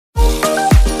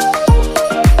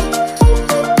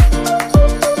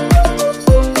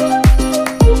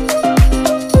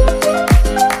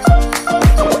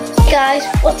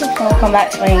welcome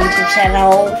back to my YouTube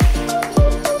channel.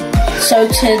 So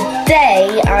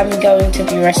today I'm going to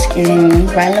be rescuing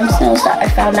random snails that I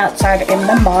found outside in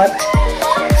the mud.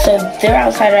 So they're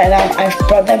outside right now. I've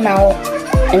brought them out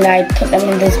and I put them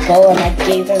in this bowl and I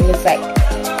gave them this like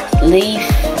leaf.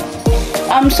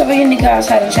 So we're gonna go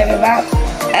outside and check them out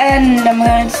and I'm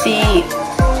going to see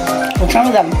what's wrong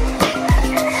with them.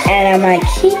 And I might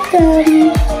keep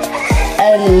them.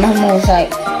 And Mama was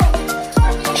like,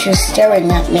 she was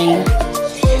staring at me.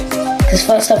 Because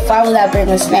first off, why would I bring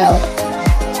a snail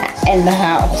in the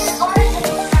house?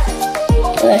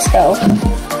 Let's go.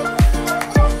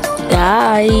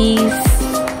 Guys,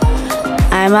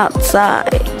 I'm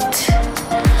outside.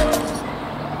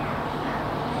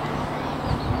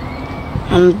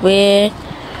 And we're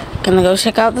gonna go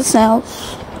check out the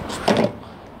snails.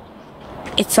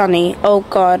 It's sunny. Oh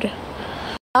God.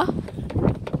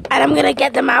 And I'm gonna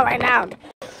get them out right now.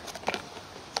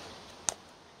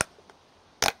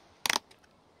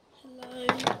 Hello.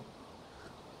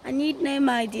 I need name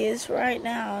ideas right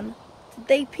now. Did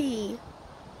they pee?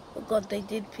 Oh God, they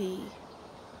did pee.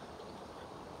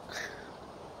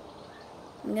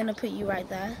 I'm gonna put you right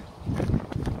there.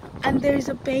 And there's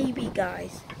a baby,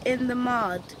 guys, in the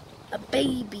mud. A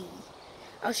baby.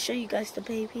 I'll show you guys the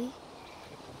baby.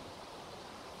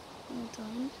 Hold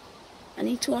on. I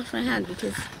need to wash my hand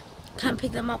because I can't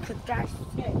pick them up with dry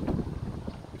skin.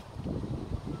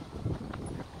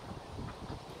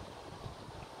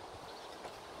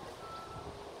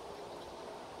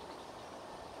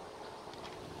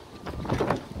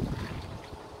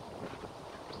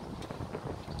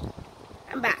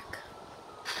 I'm back.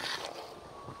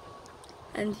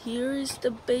 And here is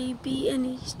the baby,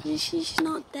 and she's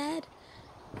not dead.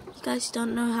 You guys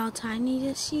don't know how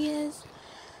tiny she is.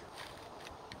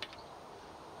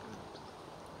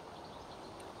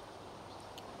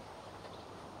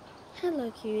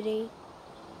 Hello, cutie.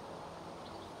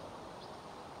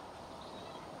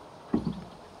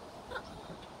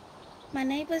 My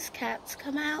neighbor's cats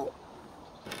come out.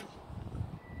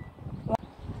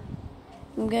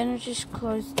 I'm gonna just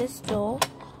close this door.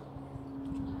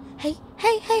 Hey,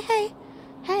 hey, hey, hey,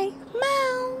 hey,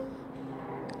 meow.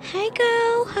 Hey,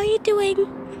 girl, how you doing?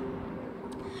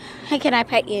 Hey, can I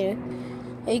pet you?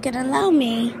 Are you gonna allow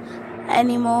me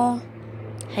anymore?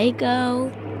 Hey,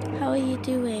 girl, how are you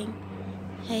doing?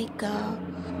 Hey, girl.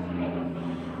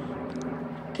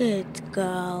 Good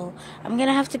girl. I'm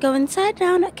gonna have to go inside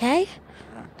now, okay?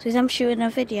 Because I'm shooting a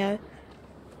video.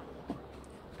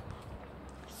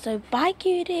 So, bye,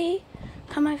 cutie.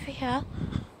 Come over here.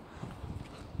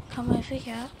 Come over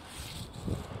here.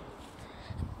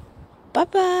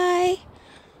 Bye-bye.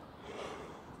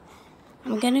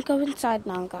 I'm gonna go inside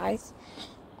now, guys.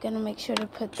 I'm gonna make sure to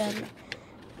put them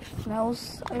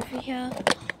snails over here.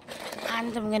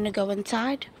 And I'm gonna go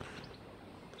inside.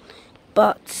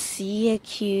 But see you,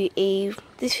 cutie.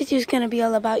 This video is gonna be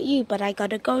all about you, but I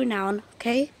gotta go now,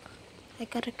 okay? I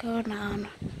gotta go now.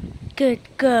 Good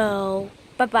girl.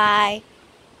 Bye-bye.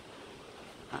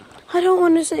 I don't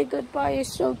want to say goodbye. You're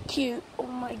so cute. Oh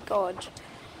my God.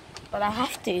 But I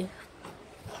have to.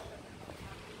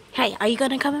 Hey, are you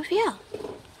gonna come over here?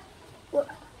 What?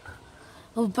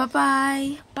 Oh,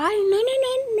 bye-bye. Bye. No, no,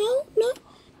 no, no, no.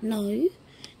 No.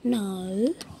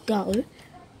 No. Go.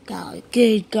 Go.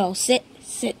 Good girl. Sit.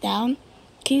 Sit down.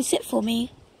 Can you sit for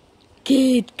me?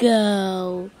 Good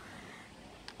girl.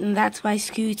 And that's my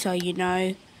scooter, you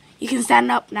know. You can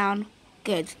stand up now.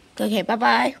 Good. Okay,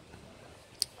 bye-bye.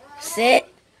 Sit.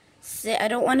 Sit. I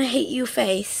don't want to hit your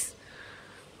face.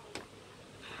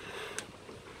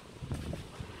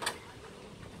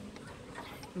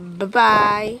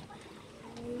 Bye-bye.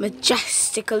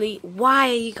 Majestically. Why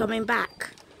are you coming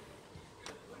back?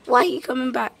 Why are you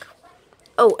coming back?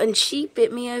 Oh, and she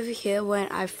bit me over here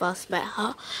when I first met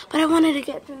her. But I wanted to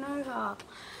get to know her.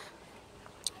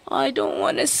 I don't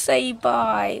want to say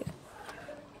bye.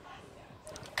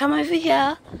 Come over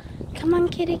here. Come on,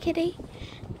 kitty, kitty.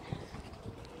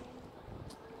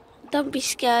 Don't be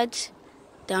scared.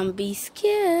 Don't be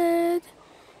scared.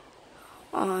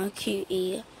 Oh,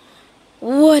 cutie.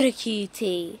 What a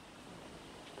cutie.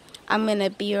 I'm going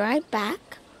to be right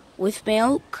back with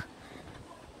milk.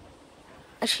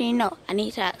 Actually, no. I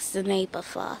need to ask the neighbor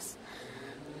first.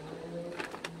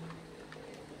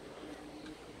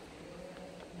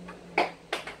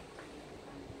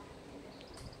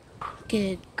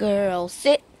 Good girl.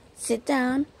 Sit. Sit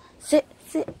down. Sit.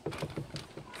 Sit.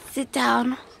 Sit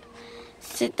down.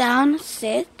 Sit down.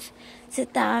 Sit.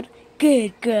 Sit down.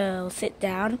 Good girl. Sit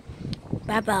down.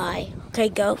 Bye-bye. Okay,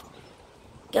 go.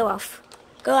 Go off.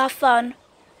 Go have fun.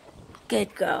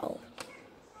 Good girl.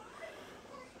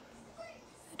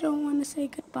 don't want to say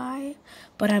goodbye,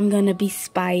 but I'm going to be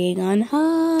spying on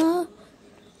her.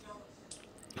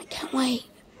 I can't wait.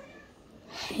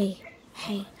 Hey,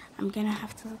 I'm going to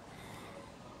have to...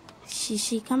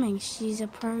 She coming? She's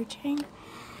approaching.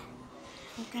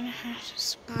 I'm going to have to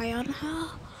spy on her.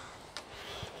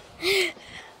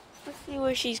 Let's see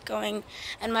where she's going.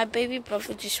 And my baby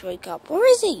brother just woke up. Where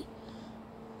is he?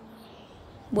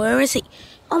 Where is he?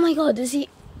 Oh my god, is he...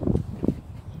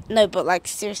 No, but like,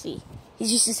 seriously. He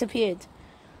just disappeared.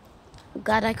 I'm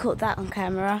glad I caught that on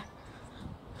camera.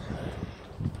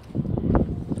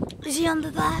 Is he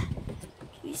under there?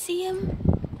 Can you see him?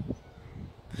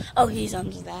 Oh, he's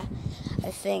under there, I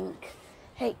think.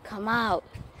 Hey, come out.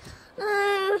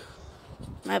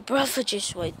 My brother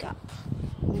just woke up.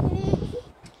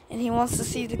 And he wants to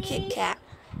see the Kit Kat.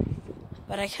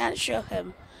 But I can't show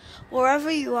him. Wherever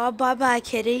you are, bye-bye,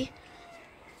 kitty.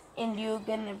 And you're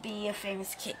gonna be a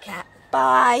famous Kit Kat.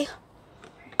 Bye.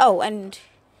 Oh, and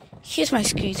here's my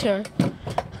scooter.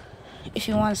 If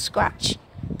you want to scratch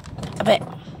a bit.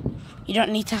 You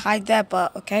don't need to hide there,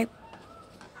 but okay.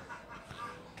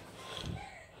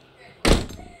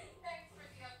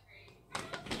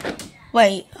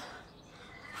 Wait.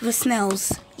 The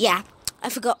snails. Yeah, I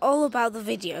forgot all about the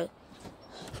video.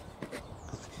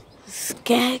 Let's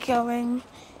get going.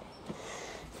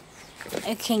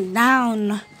 Okay,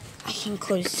 now I can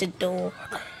close the door.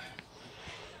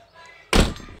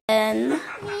 And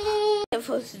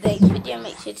for today's video,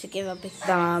 make sure to give a big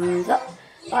thumbs up,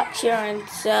 like, share, and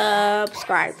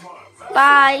subscribe.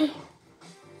 Bye.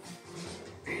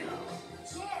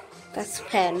 That's a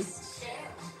pen.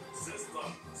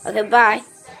 Okay, bye.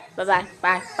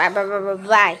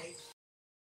 Bye.